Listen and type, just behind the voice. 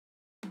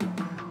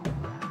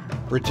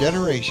For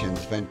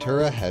generations,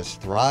 Ventura has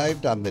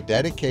thrived on the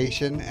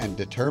dedication and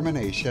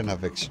determination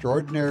of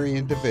extraordinary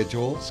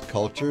individuals,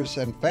 cultures,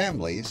 and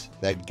families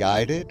that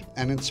guided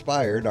and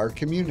inspired our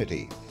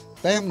community.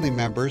 Family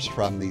members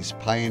from these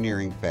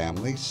pioneering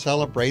families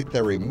celebrate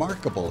their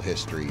remarkable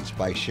histories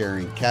by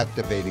sharing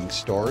captivating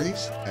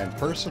stories and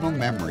personal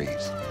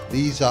memories.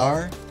 These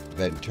are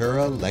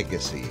Ventura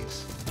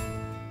Legacies.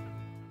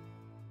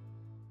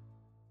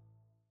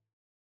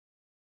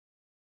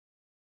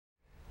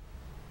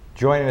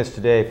 Joining us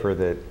today for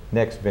the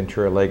next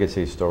Ventura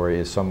Legacy story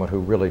is someone who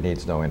really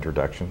needs no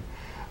introduction.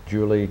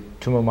 Julie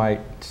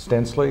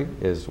Tumamait-Stenslie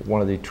is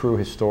one of the true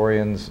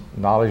historians,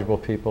 knowledgeable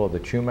people of the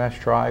Chumash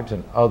tribes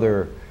and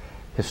other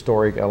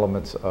historic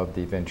elements of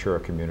the Ventura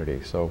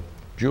community. So,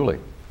 Julie,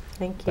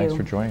 thank you. Thanks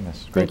for joining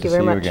us. Great to see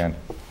you again.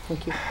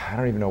 Thank you. I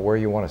don't even know where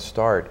you want to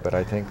start, but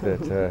I think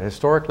that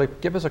historically,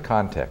 give us a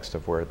context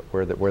of where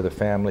the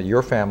family,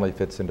 your family,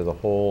 fits into the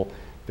whole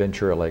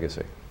Ventura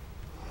legacy.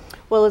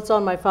 Well, it's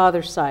on my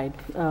father's side,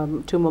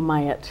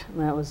 Tumamait.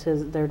 That was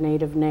their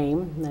native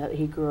name that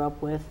he grew up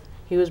with.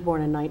 He was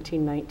born in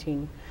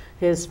 1919.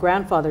 His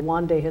grandfather,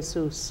 Juan de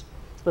Jesus,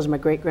 was my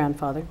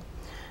great-grandfather.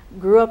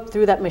 Grew up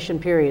through that mission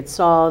period,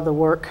 saw the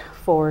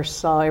workforce,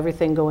 saw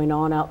everything going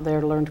on out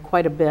there, learned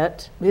quite a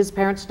bit. His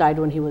parents died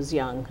when he was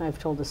young. I've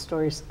told this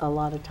story a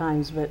lot of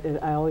times, but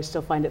I always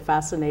still find it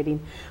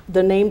fascinating.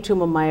 The name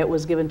Tumamait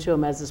was given to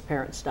him as his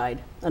parents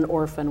died, an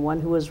orphan,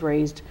 one who was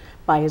raised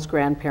by his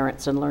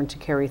grandparents and learned to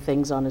carry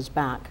things on his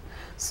back.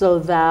 So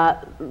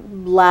that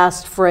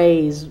last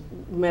phrase,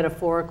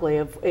 metaphorically,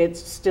 it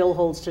still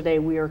holds today.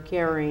 We are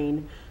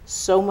carrying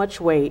so much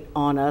weight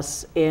on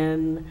us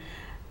in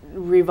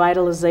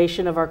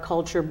revitalization of our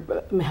culture,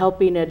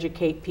 helping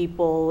educate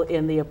people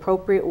in the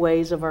appropriate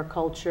ways of our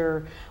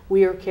culture.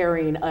 We are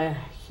carrying a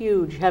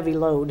huge, heavy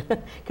load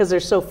because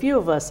there's so few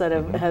of us that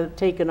have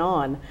taken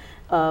on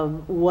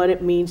what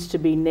it means to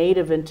be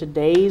Native in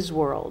today's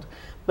world.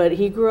 But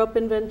he grew up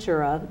in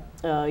Ventura.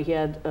 He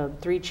had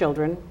 3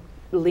 children,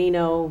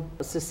 Lino,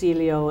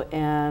 Cecilio,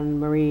 and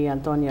Marie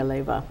Antonia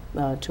Leyva,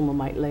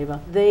 Tumamait Leyva.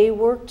 They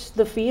worked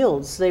the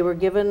fields. They were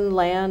given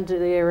land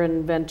there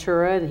in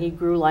Ventura, and he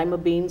grew lima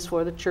beans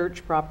for the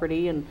church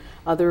property and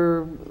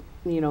other,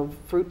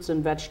 fruits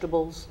and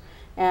vegetables.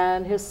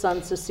 And his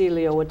son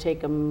Cecilio would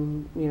take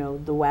them,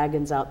 the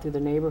wagons out through the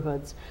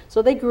neighborhoods.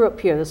 So they grew up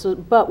here.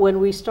 But when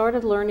we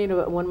started learning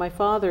about, when my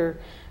father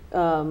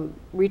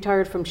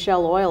retired from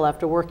Shell Oil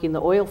after working the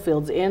oil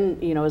fields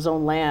in his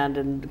own land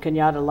and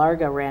Cañada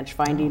Larga Ranch,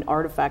 finding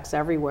artifacts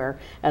everywhere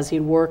as he'd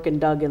work and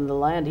dug in the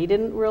land. He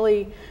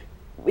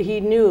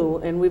knew,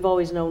 and we've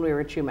always known we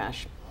were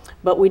Chumash,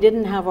 but we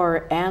didn't have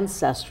our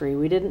ancestry.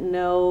 We didn't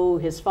know.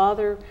 His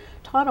father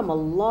taught him a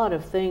lot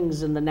of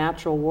things in the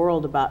natural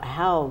world about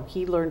how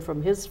he learned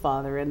from his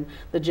father and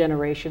the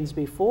generations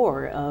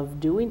before of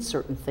doing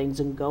certain things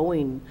and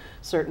going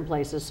certain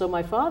places. So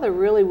my father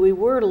really, we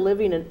were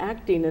living and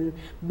acting and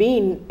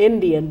being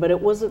Indian, but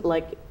it wasn't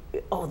like,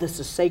 oh, this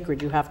is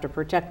sacred, you have to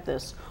protect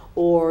this,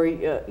 or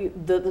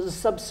the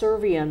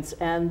subservience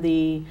and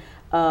the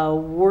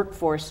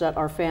workforce that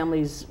our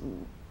families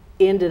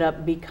ended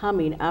up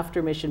becoming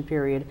after mission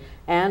period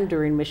and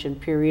during mission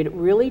period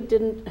really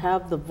didn't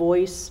have the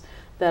voice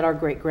that our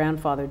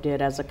great-grandfather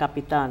did as a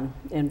capitan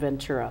in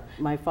Ventura.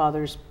 My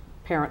father's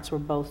parents were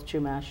both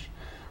Chumash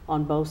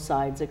on both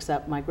sides,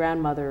 except my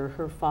grandmother,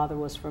 her father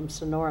was from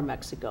Sonora,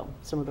 Mexico,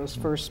 some of those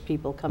first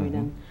people coming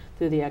in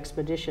through the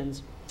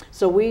expeditions.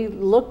 So we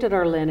looked at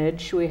our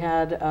lineage. We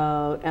had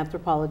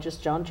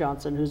anthropologist John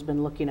Johnson, who's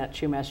been looking at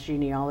Chumash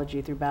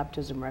genealogy through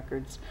baptism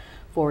records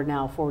for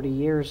now 40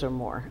 years or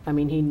more. I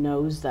mean, he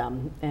knows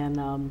them.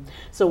 And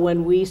so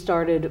when we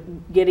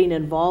started getting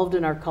involved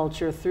in our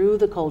culture through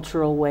the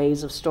cultural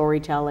ways of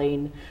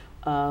storytelling,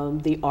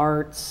 the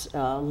arts,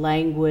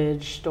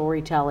 language,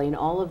 storytelling,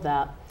 all of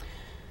that,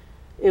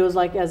 it was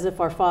like as if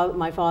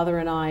my father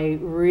and I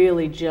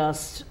really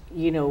just,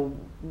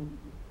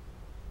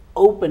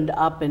 opened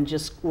up and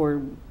just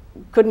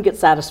couldn't get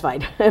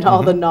satisfied at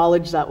all the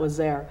knowledge that was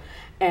there.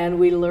 And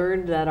we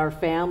learned that our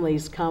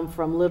families come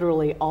from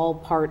literally all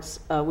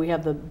parts. We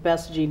have the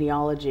best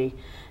genealogy.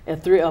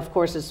 Of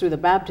course, it's through the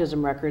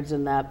baptism records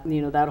and that,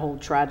 that whole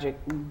tragic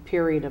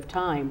period of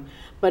time.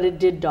 But it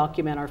did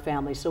document our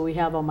family. So we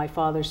have on my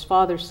father's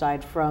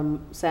side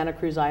from Santa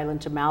Cruz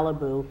Island to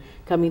Malibu,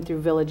 coming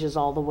through villages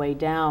all the way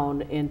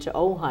down into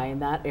Ojai in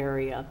that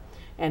area.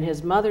 And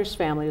his mother's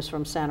family was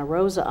from Santa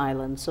Rosa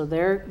Island. So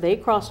they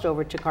crossed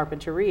over to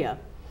Carpinteria,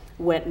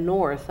 went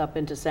north up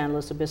into San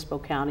Luis Obispo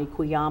County,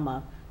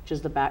 Cuyama, which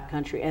is the back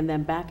country, and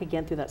then back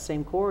again through that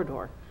same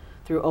corridor,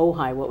 through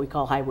Ojai, what we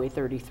call Highway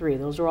 33.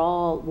 Those are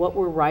all what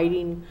we're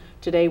riding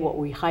today, what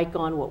we hike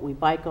on, what we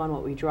bike on,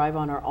 what we drive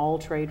on are all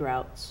trade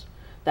routes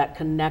that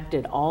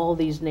connected all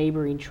these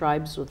neighboring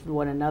tribes with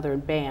one another,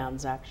 and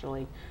bands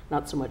actually,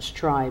 not so much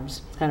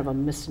tribes, kind of a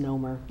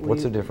misnomer.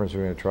 What's the difference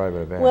between a tribe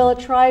and a band? Well,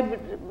 a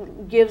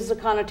tribe gives a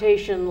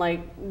connotation like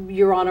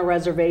you're on a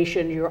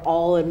reservation, you're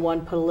all in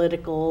one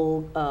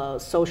political,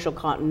 social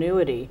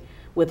continuity.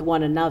 with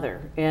one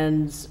another.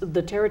 And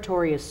the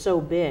territory is so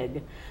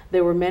big,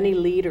 there were many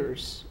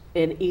leaders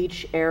in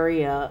each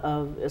area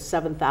of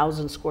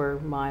 7,000 square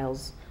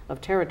miles of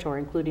territory,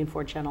 including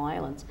 4 Channel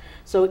Islands.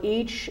 So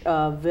each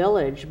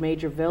village,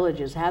 major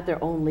villages, had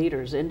their own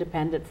leaders,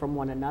 independent from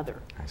one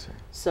another. I see.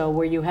 So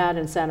where you had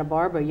in Santa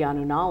Barbara,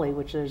 Yanunali,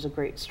 which there's a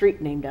great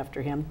street named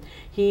after him,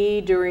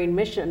 he, during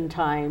mission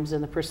times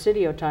and the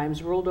Presidio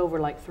times, ruled over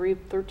like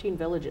 13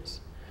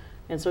 villages.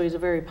 And so he's a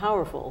very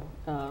powerful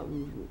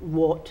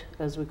wot,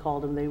 as we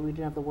called him. We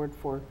didn't have the word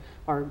for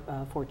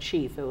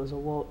chief. It was a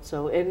wot.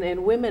 So,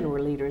 and women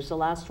were leaders. The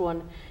last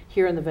one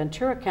here in the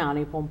Ventura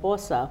County,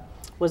 Pomposa,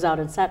 was out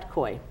in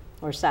Satcoy,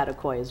 or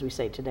Satacoy as we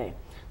say today.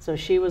 So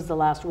she was the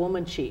last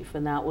woman chief,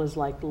 and that was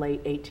like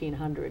late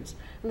 1800s.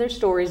 And there's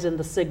stories in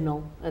the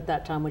Signal at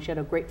that time, which had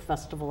a great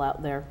festival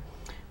out there.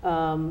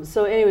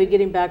 So anyway,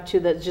 getting back to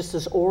that, just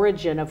this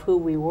origin of who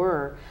we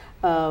were,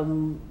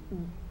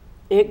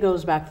 it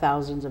goes back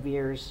thousands of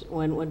years.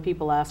 When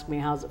people ask me,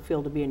 how's it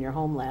feel to be in your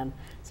homeland?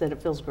 I said,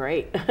 it feels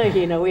great.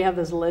 You know, we have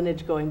this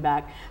lineage going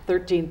back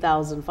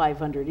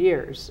 13,500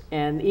 years,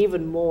 and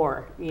even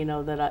more, you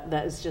know,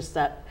 that is just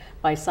that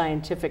by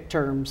scientific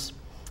terms.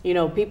 You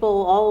know,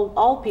 people,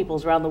 all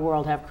peoples around the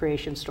world have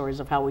creation stories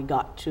of how we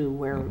got to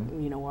where,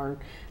 you know, our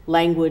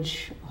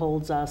language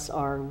holds us,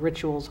 our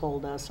rituals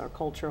hold us, our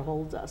culture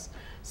holds us.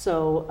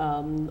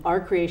 So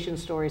our creation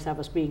stories have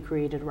us being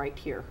created right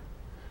here.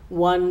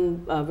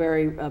 One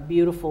very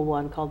beautiful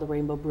one called the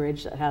Rainbow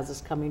Bridge that has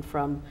us coming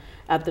from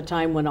at the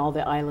time when all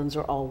the islands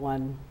are all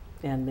one,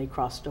 and they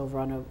crossed over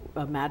on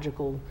a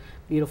magical,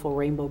 beautiful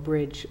rainbow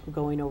bridge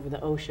going over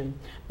the ocean.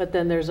 But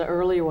then there's an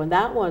earlier one.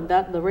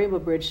 The Rainbow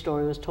Bridge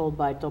story was told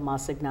by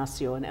Tomas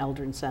Ignacio, an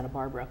elder in Santa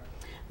Barbara.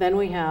 Then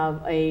we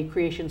have a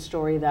creation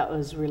story that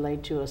was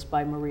relayed to us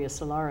by Maria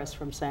Solares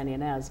from San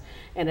Ynez,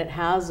 and it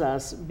has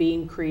us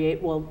being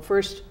well,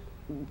 first,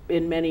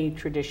 in many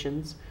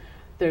traditions,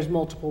 there's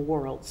multiple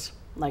worlds.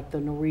 Like the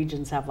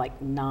Norwegians have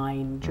like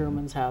 9,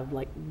 Germans have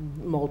like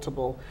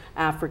multiple,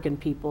 African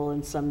people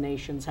and some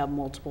nations have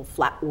multiple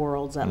flat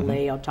worlds that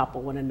lay on top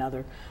of one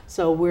another.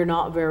 So we're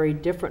not very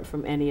different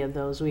from any of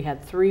those. We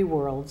had 3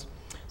 worlds.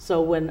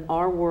 So when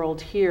our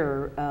world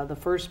here, the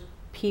first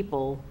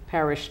people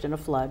perished in a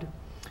flood,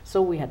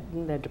 so we had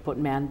to put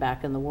man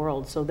back in the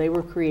world. So they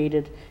were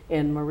created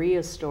in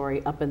Maria's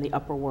story up in the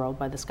upper world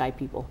by the sky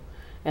people,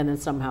 and then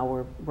somehow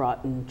were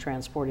brought and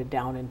transported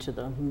down into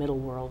the middle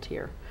world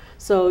here.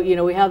 So, you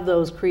know, we have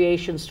those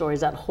creation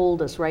stories that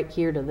hold us right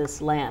here to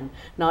this land,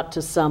 not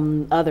to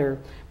some other,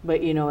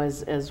 but, you know,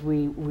 as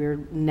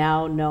we're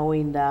now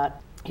knowing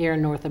that here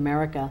in North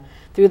America,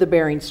 through the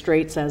Bering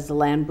Straits, as the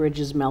land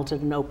bridges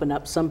melted and opened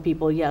up, some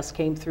people, yes,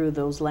 came through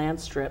those land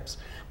strips,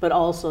 but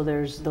also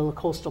there's the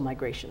coastal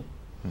migration,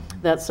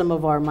 that some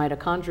of our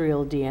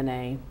mitochondrial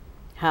DNA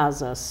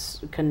has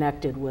us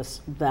connected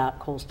with that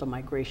coastal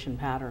migration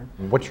pattern.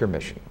 What's your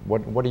mission?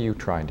 What are you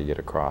trying to get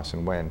across,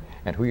 and when,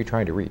 and who are you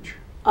trying to reach?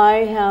 I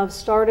have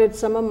started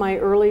some of my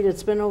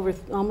it's been over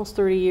almost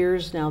 30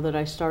 years now that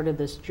I started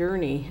this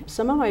journey.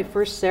 Some of my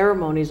first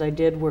ceremonies I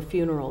did were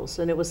funerals,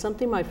 and it was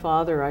something my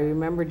father, I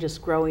remember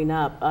just growing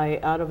up,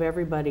 out of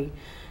everybody,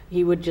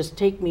 he would just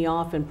take me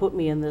off and put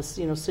me in this,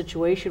 you know,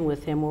 situation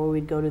with him where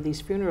we'd go to these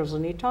funerals,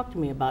 and he'd talk to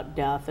me about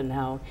death and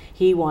how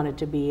he wanted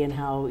to be and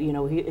how, you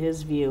know,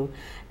 his view.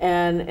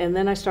 And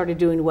then I started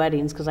doing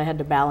weddings because I had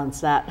to balance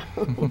that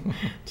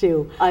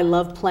too. I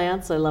love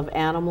plants, I love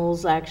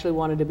animals. I actually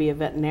wanted to be a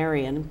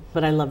veterinarian,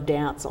 but I love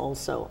dance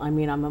also. I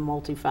mean, I'm a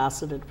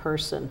multifaceted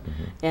person,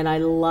 and I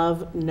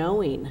love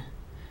knowing.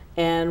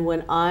 And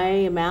when I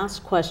am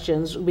asked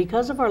questions,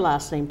 because of our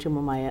last name,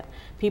 Tumamait,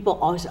 people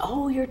always say,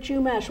 oh, you're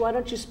Chumash, why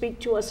don't you speak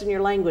to us in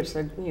your language?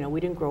 They're, you know, we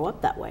didn't grow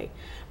up that way.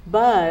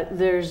 But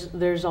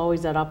there's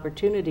always that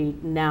opportunity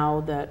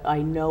now that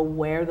I know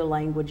where the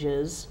language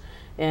is.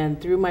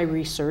 And through my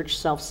research,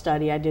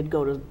 self-study, I did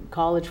go to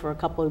college for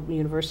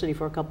university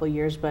for a couple of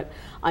years, but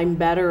I'm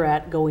better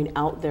at going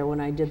out there when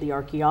I did the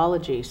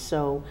archaeology.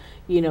 So,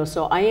 you know,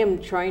 so I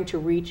am trying to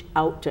reach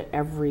out to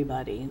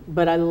everybody.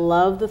 But I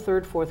love the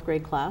 3rd, 4th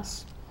grade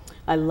class.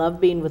 I love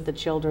being with the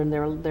children.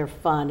 They're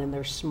fun and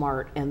they're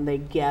smart and they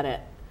get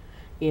it.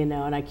 You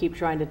know, and I keep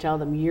trying to tell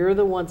them, you're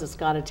the ones that's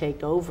got to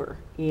take over.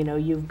 You know,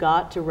 you've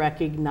got to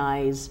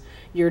recognize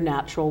your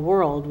natural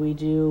world. We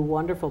do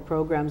wonderful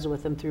programs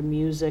with them through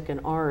music and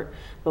art,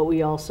 but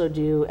we also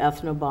do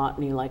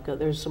ethnobotany. Like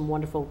there's some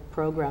wonderful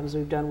programs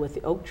we've done with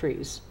the oak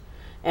trees.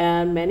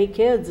 And many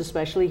kids,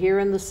 especially here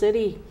in the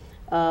city,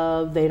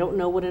 they don't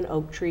know what an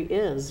oak tree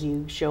is.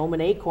 You show them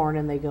an acorn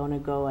and they're going to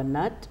go, a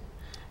nut?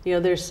 You know,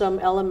 there's some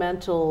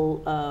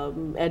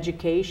elemental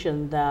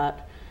education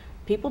that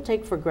people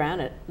take for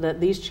granted, that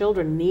these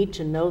children need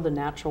to know the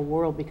natural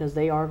world because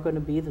they are going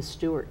to be the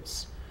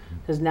stewards.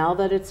 Because now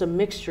that it's a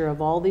mixture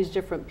of all these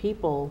different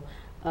people,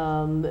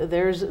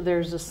 there's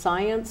a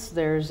science,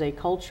 there's a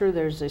culture,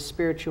 there's a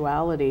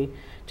spirituality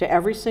to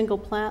every single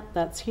plant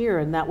that's here,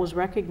 and that was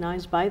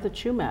recognized by the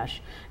Chumash.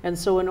 And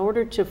so in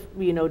order to,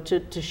 you know,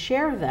 to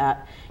share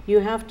that, you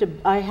have to,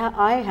 I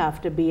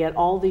have to be at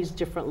all these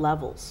different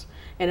levels.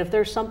 And if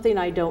there's something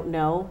I don't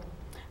know,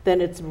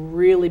 then it's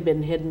really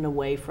been hidden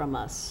away from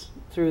us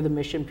through the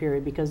mission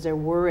period, because there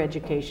were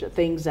education,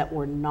 things that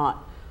were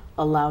not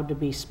allowed to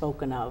be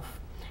spoken of.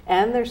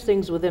 And there's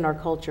things within our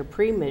culture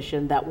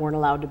pre-mission that weren't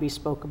allowed to be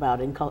spoke about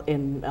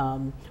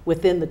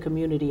within the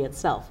community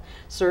itself.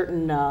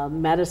 Certain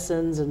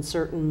medicines and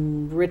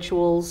certain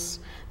rituals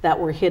that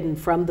were hidden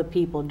from the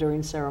people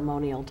during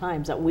ceremonial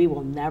times that we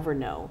will never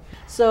know.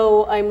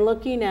 So I'm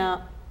looking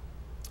at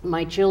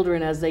my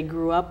children as they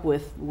grew up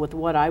with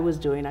what I was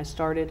doing. I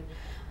started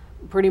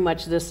pretty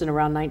much this in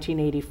around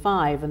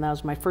 1985, and that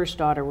was my first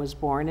daughter was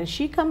born, and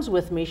she comes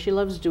with me. She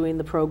loves doing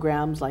the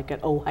programs like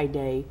at Ojai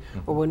Day,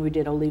 or when we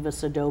did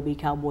Olivas Adobe,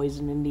 Cowboys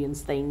and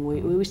Indians thing.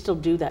 We still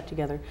do that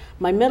together.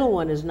 My middle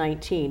one is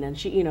 19, and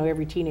she, you know,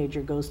 every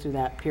teenager goes through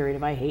that period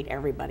of I hate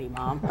everybody,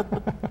 Mom.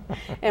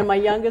 And my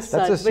youngest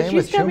son, but she's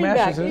with coming Chumash,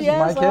 back.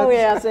 Yes, oh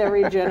yes,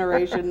 every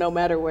generation, no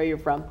matter where you're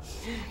from.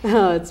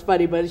 It's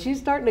funny, but she's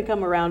starting to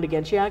come around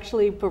again. She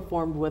actually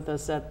performed with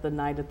us at the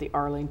night at the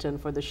Arlington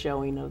for the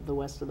showing of the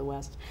West of the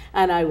West,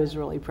 and I was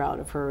really proud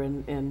of her,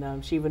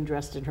 and she even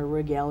dressed in her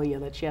regalia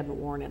that she hadn't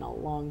worn in a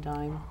long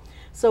time.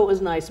 So it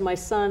was nice. My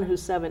son,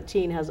 who's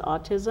 17, has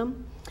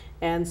autism,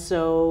 and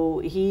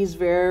so he's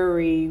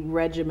very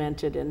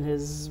regimented in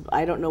his,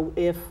 I don't know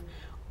if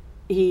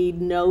he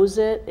knows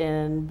it,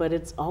 but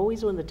it's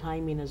always when the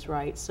timing is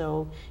right.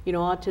 So, you know,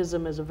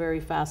 autism is a very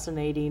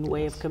fascinating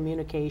way of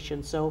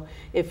communication. So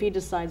if he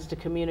decides to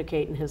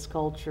communicate in his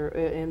culture,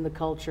 in the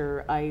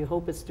culture, I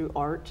hope it's through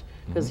art,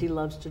 because he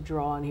loves to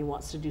draw and he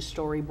wants to do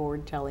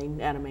storyboard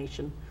telling,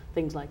 animation,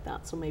 things like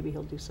that. So maybe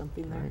he'll do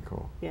something there. Very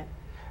cool. Yeah.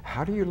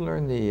 How do you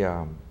learn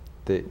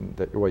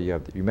well,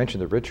 you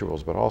mentioned the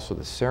rituals, but also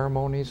the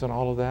ceremonies and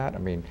all of that? I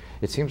mean,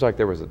 it seems like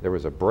there was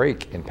a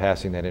break in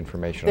passing that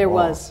information There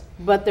along. was,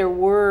 but there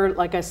were,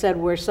 like I said,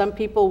 where some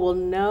people will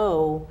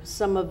know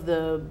some of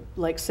the,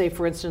 like say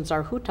for instance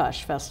our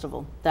Chumash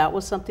festival. That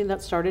was something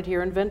that started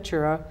here in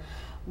Ventura.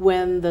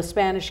 When the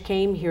Spanish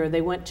came here,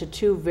 they went to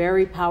two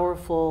very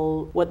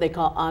powerful, what they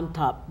call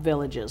Antap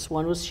villages.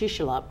 One was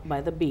Xixilap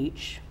by the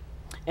beach,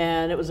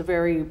 and it was a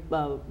very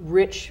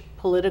rich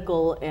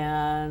political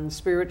and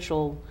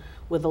spiritual,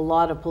 with a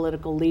lot of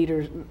political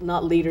leaders,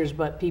 not leaders,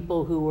 but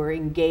people who were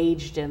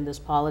engaged in this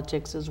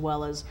politics as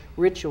well as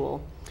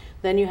ritual.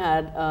 Then you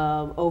had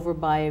over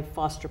by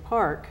Foster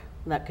Park,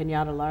 that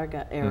Cañada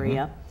Larga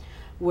area,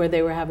 where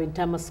they were having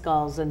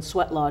temazcals and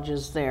sweat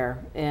lodges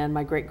there. And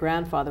my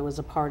great-grandfather was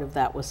a part of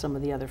that with some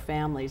of the other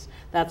families.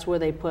 That's where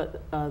they put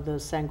the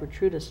San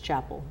Gertrudis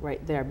Chapel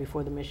right there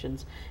before the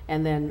missions,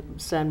 and then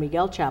San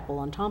Miguel Chapel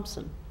on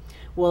Thompson.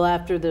 Well,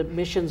 after the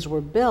missions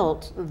were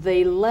built,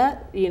 they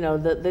let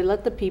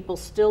the people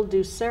still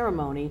do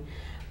ceremony,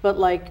 but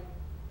like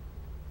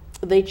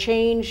they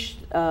changed.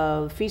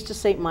 Feast of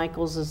St.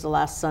 Michael's is the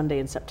last Sunday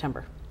in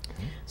September.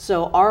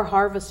 So our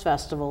harvest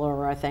festival,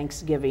 or our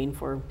Thanksgiving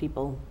for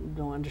people who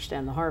don't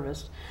understand the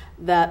harvest,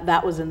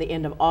 that was in the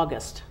end of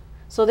August.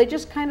 So they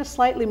just kind of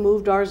slightly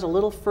moved ours a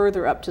little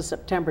further up to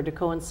September to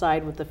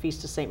coincide with the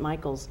Feast of St.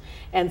 Michael's.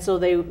 And so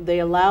they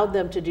allowed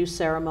them to do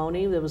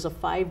ceremony. There was a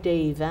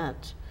 5-day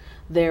event.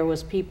 There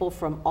was people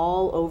from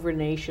all over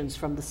nations,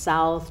 from the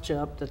south to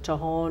up the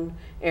Tojon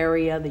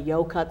area. The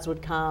Yokuts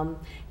would come,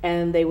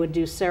 and they would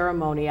do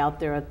ceremony out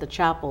there at the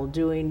chapel,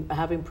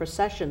 having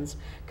processions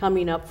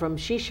coming up from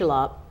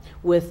Xixilap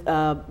with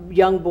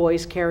young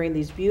boys carrying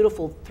these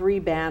beautiful 3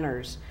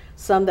 banners.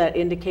 Some that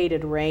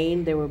indicated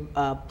rain. There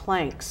were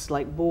planks,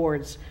 like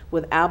boards,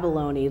 with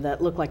abalone that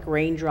looked like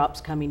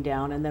raindrops coming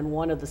down, and then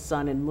one of the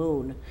sun and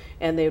moon.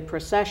 And the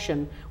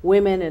procession,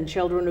 women and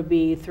children would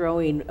be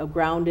throwing a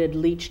grounded,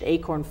 leached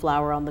acorn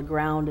flour on the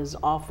ground as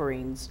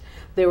offerings.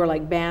 There were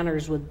like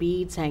banners with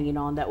beads hanging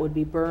on that would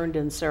be burned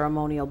in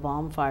ceremonial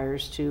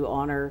bonfires to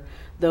honor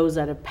those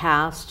that have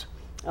passed,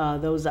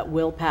 those that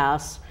will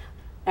pass.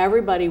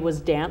 Everybody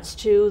was danced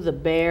to, the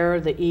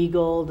bear, the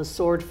eagle, the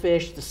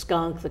swordfish, the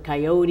skunk, the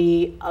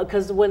coyote.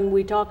 Because when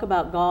we talk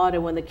about God,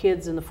 and when the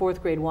kids in the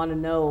 4th grade want to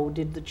know,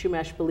 did the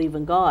Chumash believe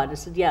in God? I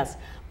said, yes,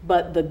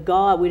 but the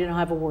God, we didn't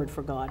have a word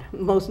for God.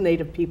 Most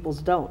Native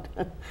peoples don't.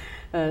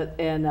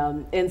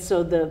 And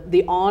so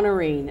the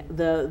honoring,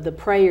 the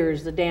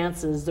prayers, the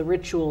dances, the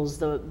rituals,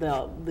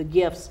 the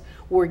gifts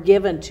were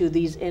given to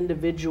these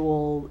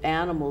individual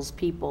animals,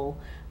 people,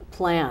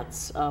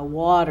 plants,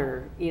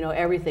 water,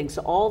 everything.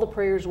 So all the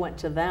prayers went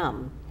to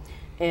them,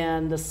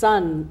 and the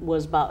sun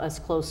was about as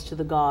close to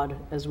the god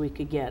as we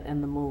could get,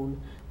 and the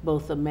moon.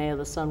 Both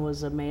the sun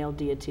was a male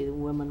deity, the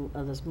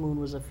moon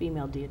was a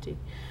female deity.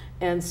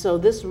 And so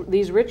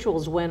these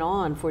rituals went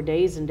on for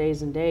days and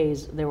days and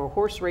days. There were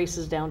horse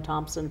races down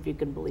Thompson, if you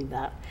can believe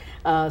that.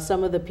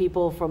 Some of the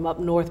people from up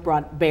north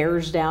brought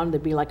bears down.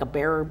 There'd be like a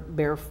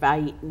bear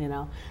fight,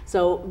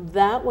 So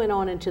that went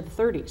on into the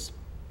 30s.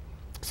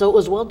 So it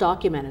was well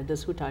documented,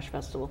 this Chumash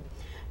festival.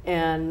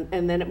 And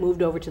then it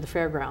moved over to the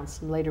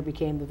fairgrounds and later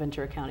became the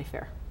Ventura County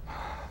Fair,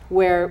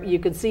 where you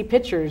could see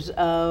pictures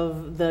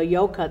of the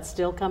Yokuts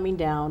still coming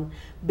down,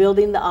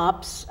 building the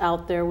ops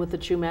out there with the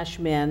Chumash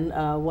men.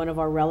 One of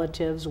our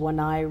relatives,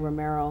 Wanai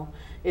Romero,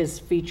 is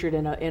featured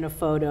in a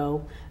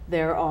photo.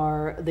 There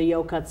are the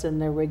Yokuts in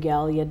their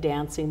regalia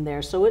dancing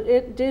there. So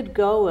it did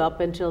go up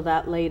until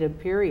that later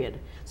period.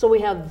 So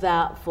we have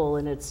that full,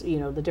 and it's, you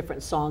know, the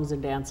different songs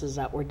and dances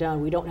that were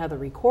done. We don't have the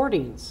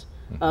recordings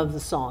of the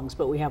songs,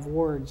 but we have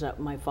words that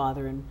my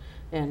father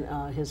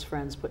and his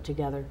friends put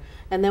together.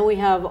 And then we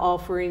have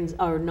offerings,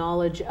 our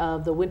knowledge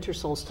of the winter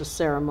solstice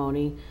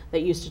ceremony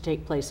that used to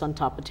take place on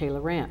top of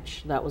Taylor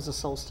Ranch. That was a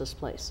solstice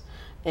place.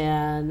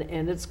 And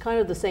it's kind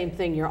of the same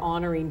thing. You're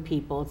honoring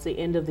people. It's the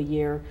end of the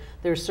year.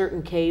 There's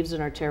certain caves in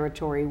our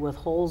territory with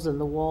holes in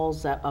the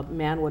walls that a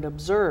man would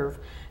observe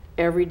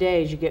every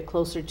day as you get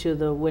closer to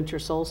the winter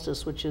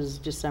solstice, which is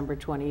December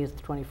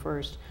 20th,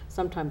 21st,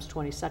 sometimes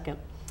 22nd.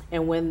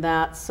 And when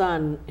that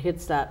sun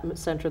hits that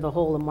center of the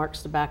hole and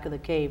marks the back of the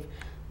cave,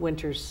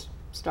 winter's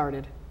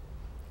started.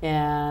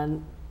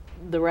 And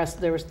the rest,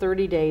 there was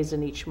 30 days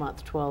in each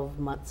month, 12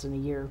 months in a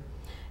year.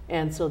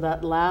 And so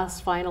that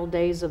last final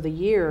days of the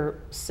year,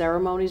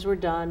 ceremonies were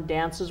done,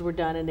 dances were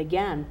done, and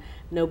again,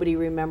 nobody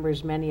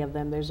remembers many of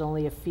them. There's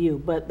only a few.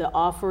 But the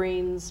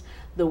offerings,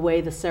 the way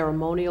the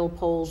ceremonial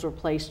poles were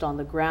placed on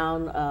the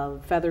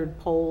ground, feathered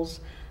poles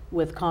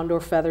with condor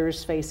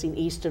feathers facing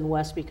east and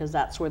west, because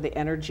that's where the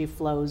energy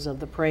flows of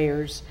the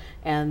prayers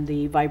and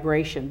the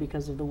vibration,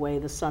 because of the way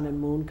the sun and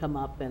moon come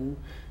up and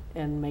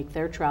make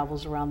their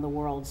travels around the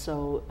world.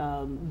 So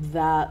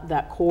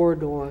that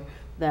corridor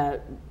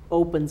that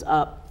opens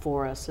up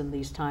for us in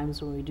these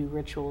times when we do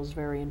ritual is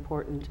very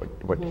important.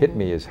 What hit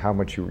me is how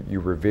much you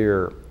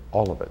revere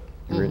all of it.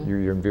 You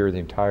revere the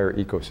entire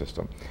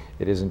ecosystem.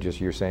 It isn't just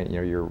you're saying, you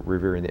know, you're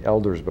revering the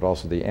elders, but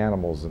also the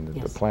animals and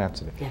the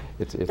plants. Yeah.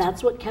 It's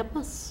that's what kept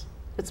us.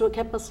 It's what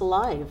kept us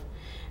alive.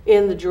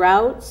 In the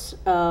droughts,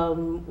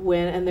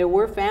 and there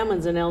were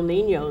famines and El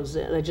Niños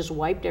that just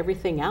wiped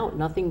everything out.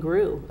 Nothing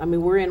grew. I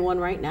mean, we're in one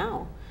right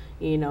now,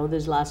 you know,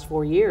 these last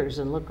 4 years,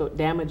 and look what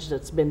damage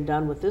that's been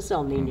done with this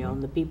El Nino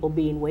and the people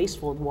being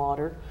wasteful of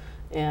water.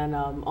 And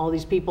all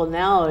these people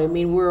now, I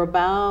mean, we're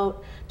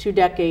about 2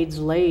 decades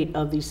late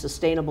of these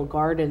sustainable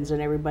gardens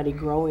and everybody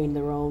growing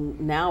their own.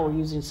 Now we're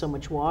using so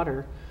much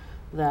water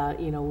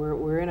that, you know,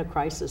 we're in a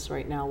crisis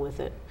right now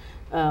with it.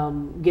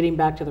 Getting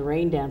back to the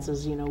rain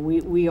dances, you know,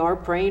 we are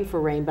praying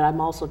for rain, but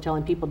I'm also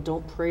telling people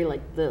don't pray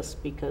like this,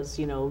 because,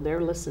 you know, they're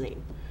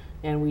listening.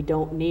 And we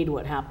don't need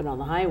what happened on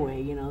the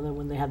highway, you know,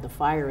 when they had the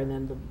fire and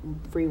then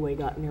the freeway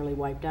got nearly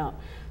wiped out.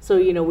 So,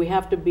 you know, we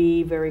have to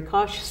be very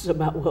cautious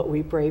about what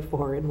we pray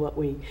for and what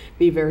we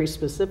be very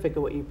specific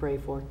of what you pray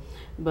for.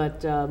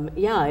 But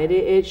yeah,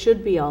 it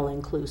should be all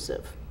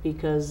inclusive,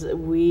 because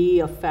we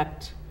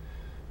affect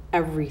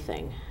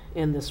everything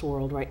in this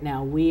world right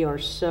now. We are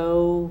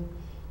so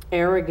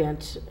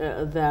arrogant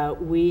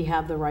that we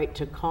have the right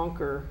to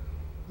conquer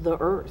the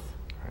earth.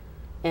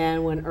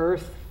 And when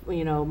Earth,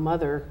 you know,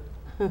 Mother,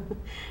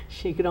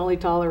 she could only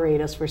tolerate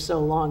us for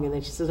so long, and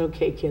then she says,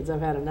 okay, kids,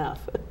 I've had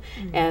enough.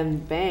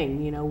 And bang,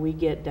 you know, we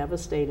get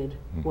devastated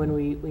when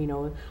we, you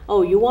know,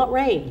 oh, you want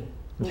rain?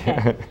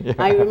 Okay. Yeah.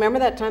 I remember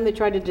that time they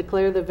tried to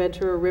declare the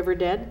Ventura River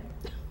dead.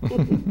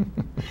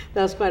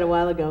 That was quite a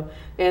while ago.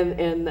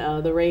 And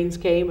the rains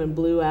came and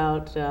blew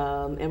out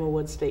Emma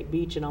Woods State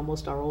Beach and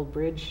almost our old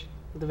bridge,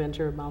 the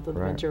Ventura, mouth of the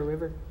Ventura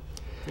River.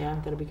 Yeah,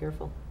 got to be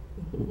careful.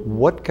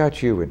 What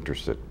got you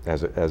interested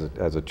as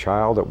a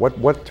child?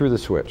 What threw the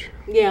switch?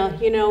 Yeah,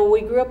 you know,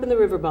 we grew up in the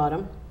river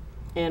bottom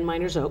and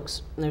Miners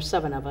Oaks, and there's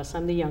 7 of us.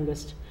 I'm the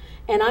youngest.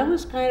 And I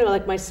was kind of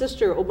like my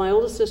sister, my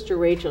oldest sister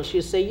Rachel. She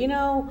would say, you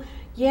know,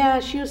 yeah,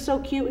 she was so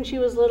cute when she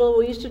was little.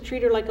 We used to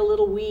treat her like a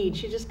little weed.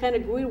 She just kind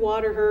of, we'd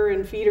water her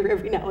and feed her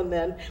every now and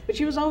then. But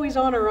she was always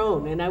on her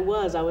own, and I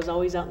was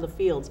always out in the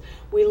fields.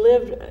 We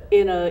lived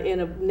in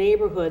a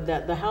neighborhood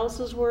that the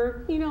houses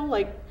were, you know,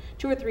 like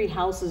 2 or 3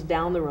 houses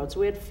down the road.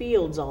 So we had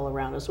fields all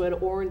around us. We had an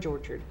orange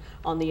orchard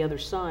on the other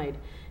side.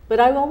 But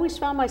I always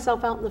found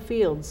myself out in the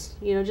fields,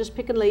 you know, just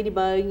picking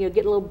ladybug, you know,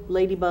 getting little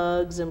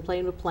ladybugs and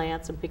playing with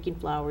plants and picking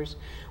flowers.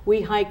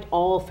 We hiked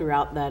all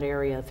throughout that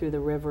area, through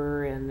the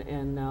river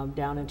and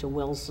down into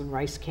Wilson,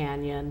 Rice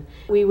Canyon.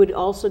 We would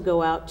also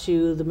go out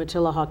to the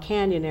Matilahaw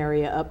Canyon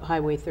area up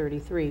Highway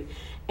 33.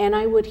 And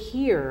I would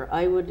hear,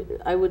 I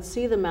would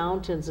see the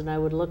mountains and I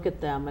would look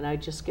at them and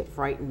I'd just get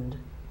frightened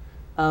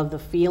of the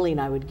feeling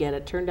I would get.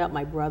 It turned out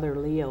my brother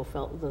Leo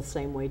felt the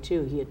same way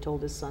too. He had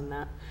told his son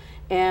that.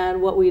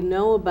 And what we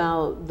know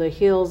about the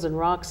hills and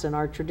rocks in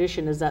our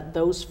tradition is that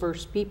those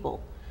first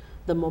people,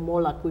 the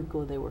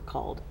Momolacuico they were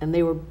called, and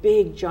they were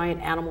big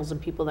giant animals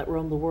and people that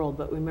roamed the world.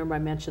 But remember I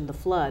mentioned the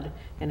flood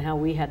and how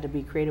we had to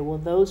be created. Well,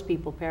 those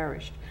people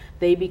perished.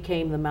 They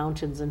became the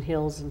mountains and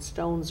hills and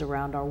stones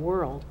around our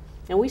world.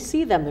 And we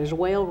see them. There's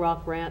Whale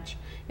Rock Ranch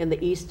in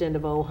the east end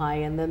of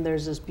Ojai, and then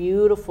there's this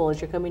beautiful, as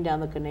you're coming down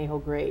the Conejo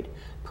Grade,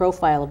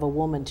 profile of a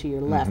woman to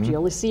your left. You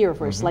only see her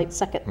for a slight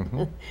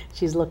second.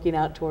 She's looking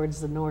out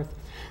towards the north.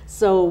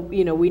 So,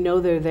 you know, we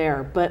know they're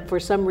there. But for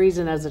some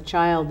reason, as a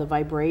child, the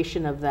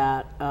vibration of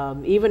that,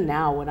 even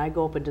now, when I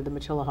go up into the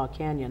Matilahaw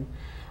Canyon,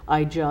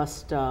 I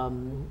just,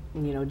 you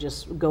know,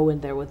 just go in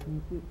there with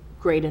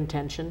great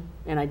intention,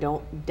 and I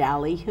don't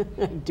dally.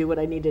 I do what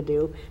I need to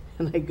do,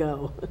 and I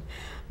go.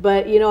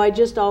 But, you know, I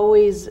just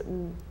always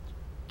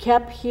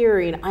kept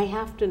hearing, I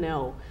have to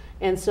know.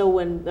 And so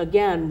when,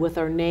 again, with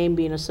our name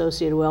being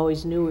associated, we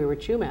always knew we were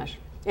Chumash.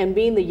 And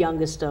being the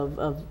youngest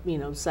of you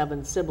know,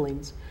 7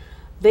 siblings,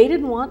 they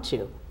didn't want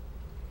to.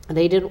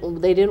 They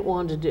didn't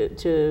want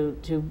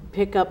to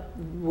pick up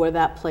where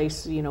that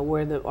place, you know,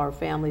 where our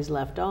families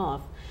left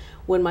off.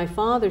 When my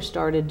father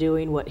started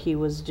doing what he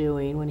was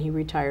doing, when he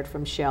retired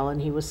from Shell,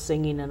 and he was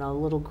singing in a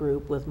little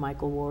group with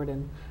Michael Ward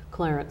and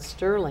Clarence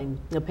Sterling,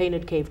 the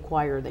Painted Cave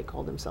Choir, they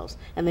called themselves,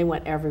 and they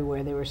went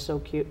everywhere. They were so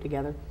cute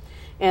together.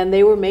 And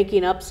they were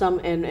making up some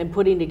and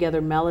putting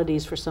together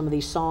melodies for some of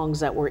these songs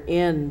that were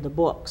in the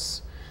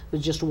books. It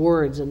was just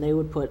words, and they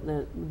would put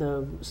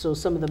so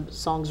some of the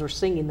songs were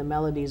singing, the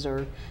melodies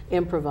are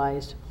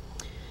improvised.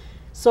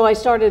 So I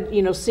started,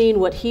 you know, seeing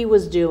what he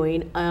was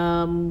doing.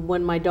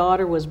 When my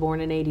daughter was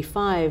born in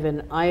 '85,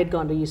 and I had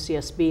gone to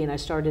UCSB, and I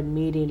started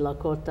meeting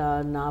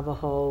Lakota,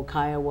 Navajo,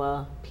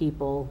 Kiowa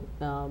people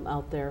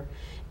out there.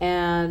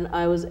 And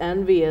I was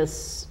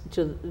envious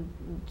to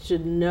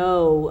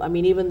know, I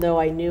mean, even though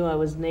I knew I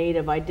was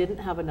Native, I didn't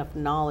have enough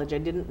knowledge. I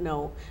didn't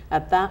know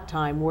at that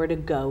time where to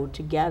go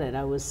to get it.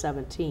 I was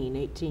 17,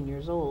 18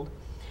 years old.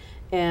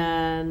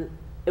 And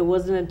it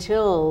wasn't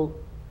until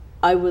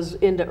I was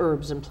into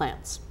herbs and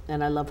plants,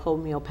 and I love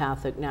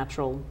homeopathic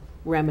natural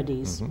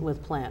remedies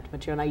with plant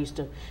material. And I used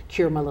to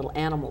cure my little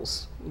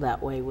animals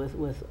that way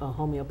with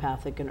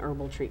homeopathic and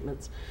herbal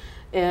treatments.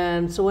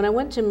 And so when I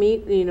went to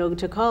meet, you know,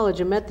 to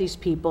college and met these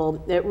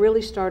people, it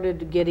really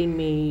started getting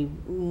me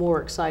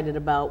more excited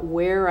about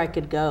where I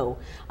could go.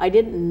 I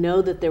didn't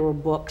know that there were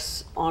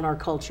books on our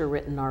culture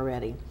written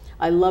already.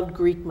 I loved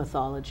Greek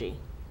mythology.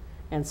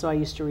 And so I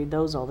used to read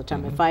those all the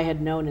time. If I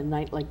had known in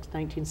like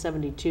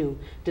 1972,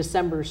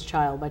 December's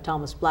Child by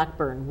Thomas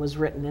Blackburn was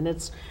written, and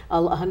it's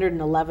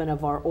 111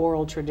 of our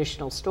oral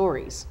traditional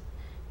stories.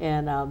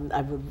 And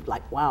I would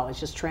like, wow, it's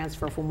just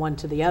transfer from one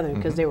to the other,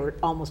 because they were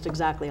almost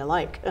exactly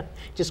alike.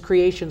 Just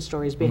creation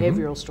stories,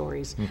 behavioral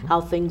stories,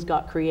 how things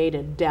got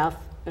created, death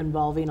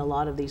involving a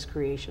lot of these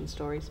creation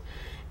stories.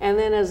 And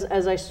then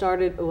as I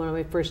started, when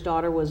my first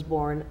daughter was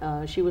born,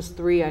 she was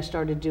 3, I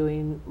started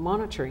doing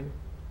monitoring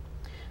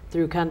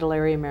through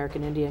Candelaria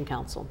American Indian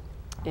Council.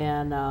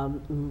 And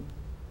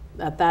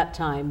at that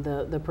time,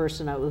 the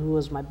person who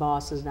was my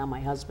boss is now my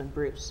husband,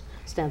 Bruce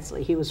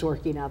Stenslie. He was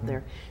working out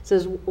there.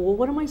 Says, well,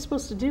 what am I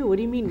supposed to do? What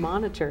do you mean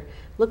monitor?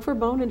 Look for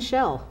bone and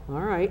shell. All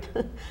right.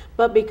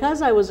 But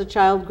because I was a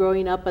child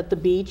growing up at the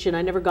beach and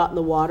I never got in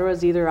the water, I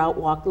was either out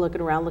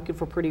looking around looking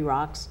for pretty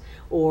rocks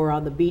or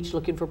on the beach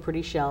looking for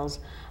pretty shells.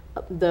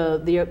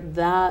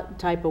 That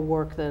type of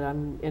work that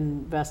I'm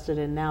invested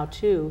in now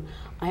too,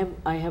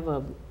 I have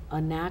a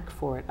knack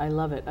for it. I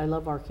love it. I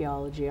love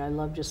archaeology. I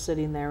love just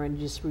sitting there and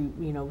just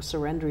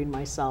surrendering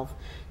myself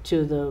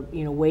to the,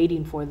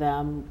 waiting for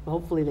them.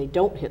 Hopefully they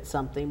don't hit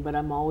something, but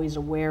I'm always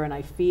aware and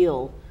I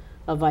feel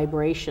a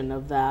vibration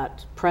of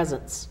that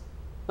presence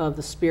of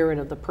the spirit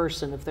of the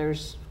person. If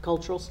there's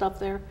cultural stuff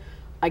there,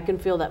 I can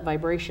feel that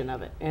vibration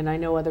of it. And I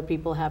know other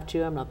people have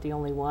too. I'm not the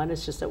only one.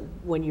 It's just that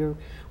when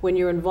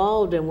you're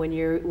involved and when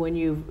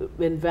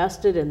you've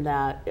invested in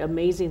that,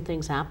 amazing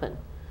things happen.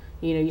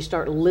 You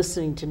start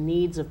listening to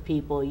needs of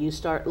people. You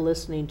start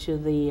listening to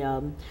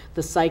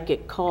the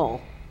psychic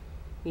call.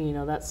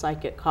 That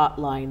psychic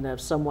hotline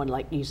of someone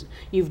like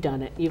you've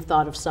done it. You've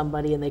thought of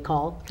somebody and they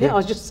call. Yeah,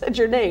 I just said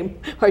your name,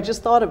 or I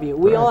just thought of you.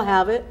 We all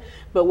have it,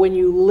 but when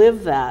you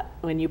live that,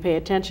 when you pay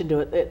attention to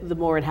it, the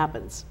more it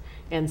happens.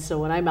 And so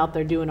when I'm out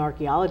there doing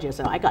archaeology, I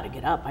say, I got to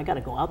get up. I got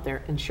to go out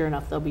there, and sure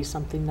enough, there'll be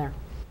something there.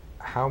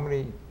 How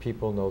many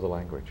people know the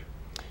language?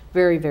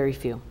 Very, very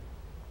few.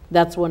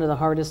 That's one of the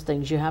hardest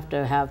things. You have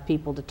to have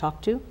people to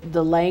talk to.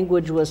 The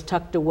language was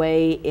tucked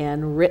away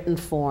in written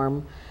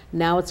form.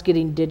 Now it's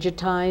getting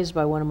digitized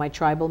by one of my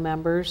tribal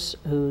members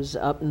who's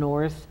up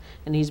north,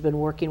 and he's been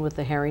working with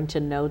the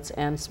Harrington Notes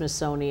and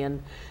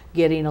Smithsonian,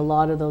 getting a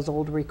lot of those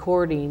old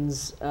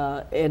recordings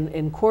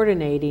and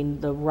coordinating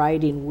the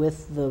writing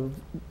with the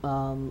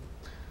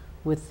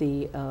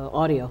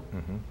audio.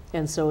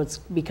 And so it's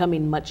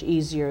becoming much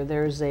easier.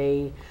 There's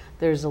a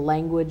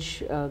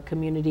language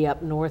community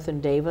up north in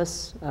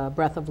Davis,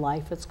 Breath of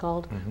Life it's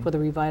called, for the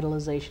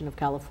revitalization of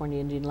California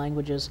Indian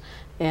languages.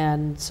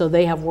 And so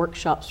they have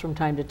workshops from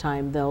time to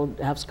time. They'll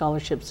have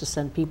scholarships to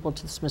send people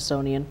to the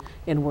Smithsonian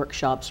in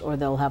workshops, or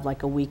they'll have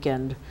like a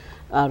weekend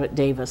out at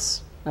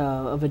Davis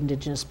of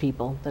indigenous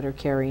people that are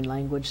carrying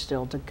language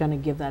still to kind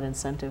of give that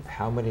incentive.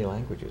 How many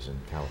languages in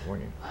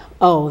California?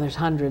 Oh, there's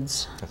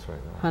hundreds. That's right.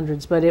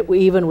 Hundreds, but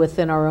even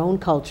within our own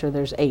culture,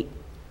 there's 8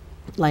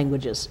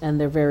 languages,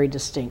 and they're very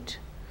distinct.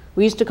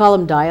 We used to call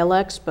them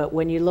dialects, but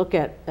when you look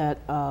at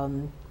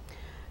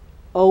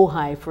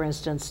Ojai, for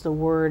instance, the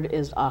word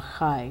is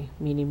Ajai,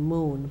 meaning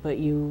moon, but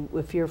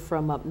if you're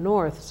from up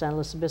north, San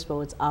Luis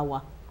Obispo, it's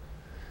Awa.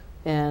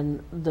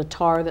 And the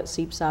tar that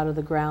seeps out of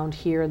the ground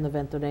here in the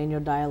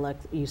Ventureño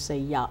dialect, you say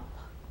Yap.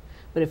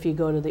 But if you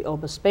go to the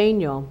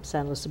Obispeño,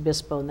 San Luis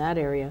Obispo, in that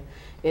area,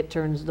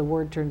 the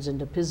word turns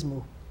into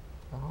Pismu.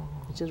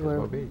 which is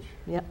Pismo Beach.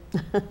 Yep.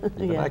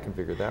 Even Yeah. I can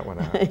figure that one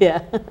out.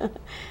 Yeah.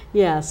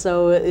 Yeah,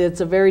 so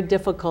it's a very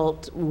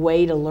difficult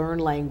way to learn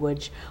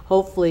language.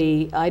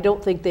 Hopefully, I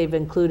don't think they've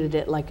included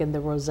it like in the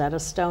Rosetta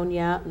Stone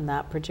yet, in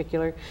that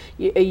particular.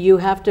 You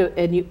have to,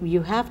 and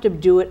you have to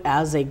do it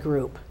as a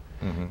group.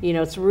 You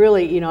know, it's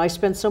really, you know, I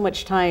spend so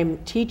much time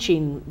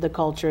teaching the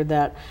culture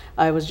that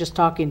I was just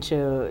talking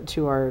to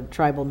our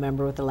tribal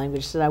member with the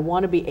language, said I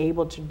want to be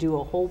able to do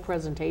a whole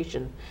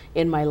presentation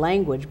in my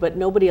language, but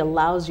nobody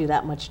allows you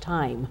that much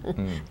time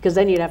because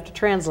then you'd have to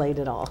translate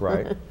it all.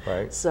 Right,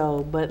 right.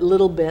 So, but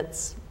little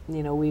bits,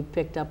 you know, we've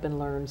picked up and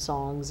learned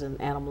songs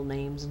and animal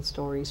names and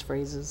stories,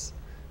 phrases,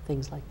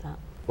 things like that.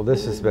 Well,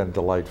 this has been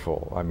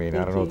delightful. I mean,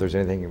 I don't know if you. there's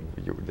anything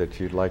that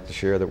you'd like to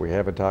share that we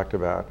haven't talked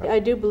about. I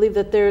do believe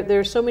that there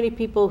are so many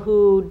people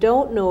who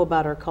don't know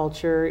about our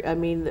culture. I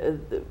mean,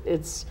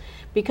 it's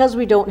because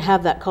we don't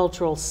have that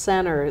cultural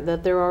center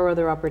that there are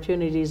other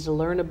opportunities to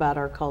learn about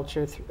our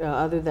culture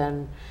other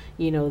than,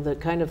 you know, the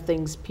kind of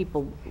things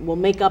people will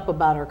make up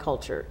about our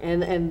culture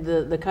and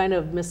the kind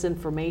of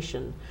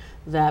misinformation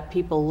that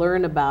people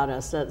learn about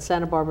us.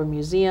 Santa Barbara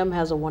Museum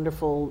has a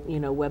wonderful, you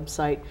know,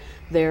 website.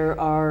 There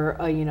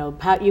are, you know,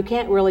 you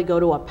can't really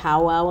go to a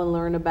powwow and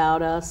learn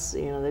about us.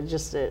 You know,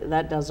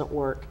 that doesn't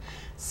work.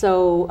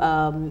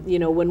 So, you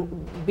know,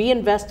 be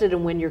invested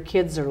in when your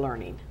kids are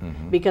learning,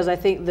 because I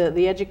think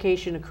the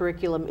education and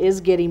curriculum is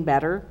getting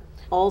better.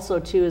 Also,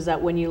 too, is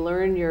that when you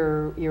learn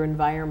your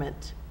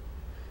environment,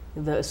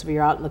 so if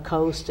you're out on the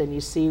coast and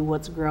you see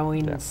what's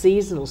growing and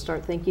seasonal,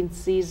 start thinking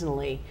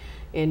seasonally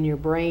in your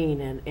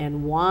brain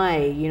and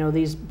why, you know,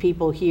 these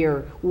people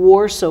here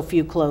wore so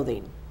few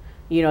clothing,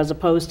 you know, as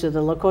opposed to the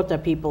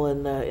Lakota people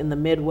in the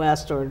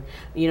Midwest or,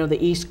 you know, the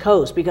East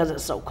Coast, because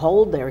it's so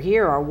cold there.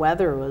 Here our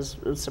weather was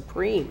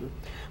supreme,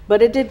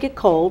 but it did get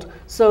cold.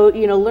 So,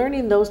 you know,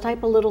 learning those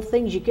type of little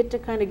things, you get to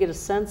kind of get a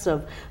sense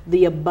of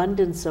the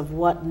abundance of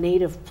what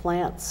native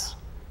plants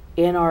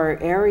in our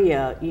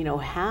area, you know,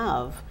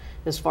 have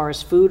as far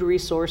as food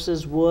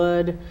resources,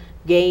 wood,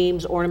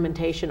 games,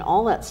 ornamentation,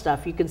 all that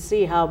stuff. You can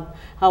see how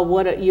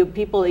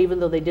people, even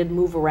though they did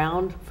move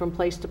around from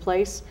place to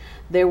place,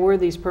 there were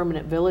these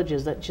permanent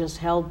villages that just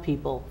held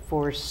people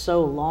for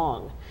so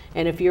long.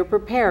 And if you're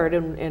prepared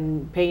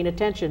and paying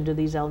attention to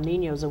these El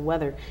Niños and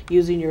weather,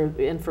 using your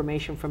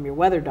information from your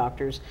weather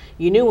doctors,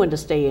 you knew when to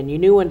stay in, you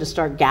knew when to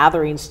start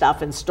gathering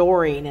stuff and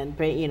storing and,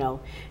 you know.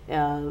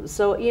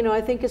 So, you know, I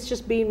think it's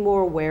just being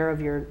more aware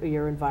of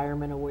your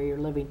environment and where you're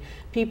living.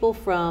 People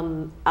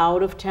from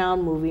out of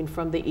town moving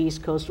from the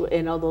East Coast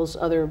and all those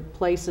other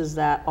places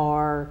that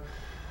are,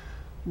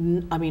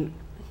 I mean,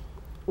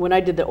 when I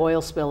did the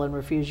oil spill in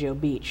Refugio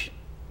Beach,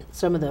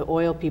 some of the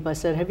oil people, I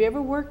said, have you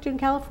ever worked in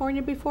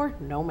California before?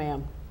 No,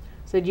 ma'am.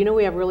 I said, you know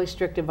we have really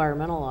strict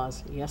environmental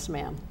laws? Yes,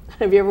 ma'am.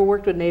 Have you ever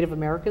worked with Native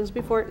Americans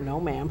before?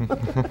 No, ma'am.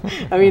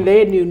 I mean,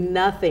 they knew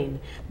nothing.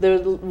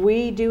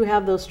 We do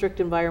have those strict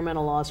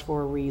environmental laws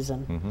for a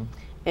reason.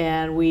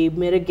 And we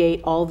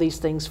mitigate all these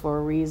things for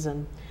a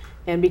reason.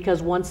 And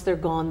because once they're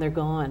gone, they're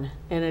gone.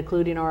 And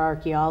including our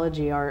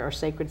archaeology, our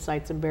sacred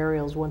sites and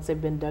burials, once they've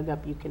been dug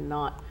up, you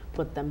cannot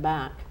put them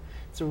back.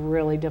 It's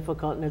really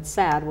difficult, and it's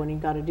sad when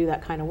you've got to do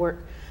that kind of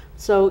work.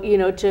 So, you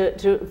know,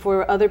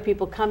 for other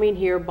people coming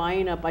here,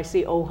 buying up, I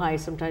see Ojai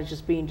sometimes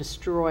just being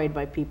destroyed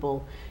by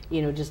people,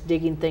 you know, just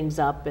digging things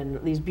up, and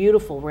these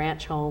beautiful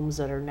ranch homes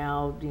that are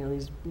now, you know,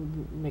 these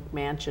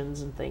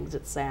McMansions and things.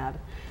 It's sad.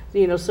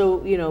 You know,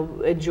 so, you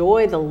know,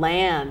 enjoy the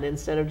land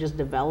instead of just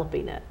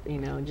developing it, you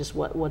know, and just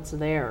what's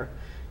there.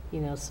 You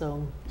know,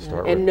 so,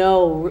 and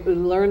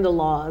learn the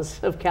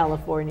laws of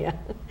California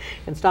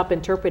and stop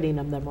interpreting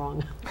them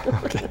wrong.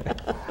 Okay,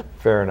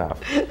 fair enough.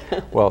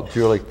 Well,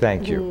 Julie,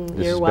 thank you.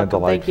 This has been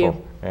delightful. Thank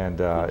you.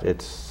 And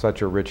it's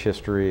such a rich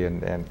history,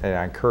 and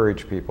I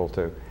encourage people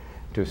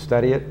to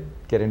study it,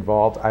 get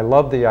involved. I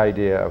love the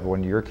idea of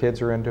when your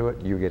kids are into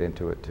it, you get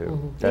into it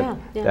too.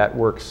 That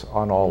works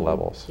on all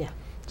levels. Yeah.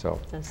 So,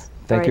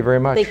 Thank you very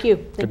much. Thank you.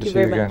 Good Thank to you see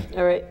very you much. again.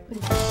 All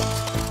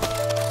right.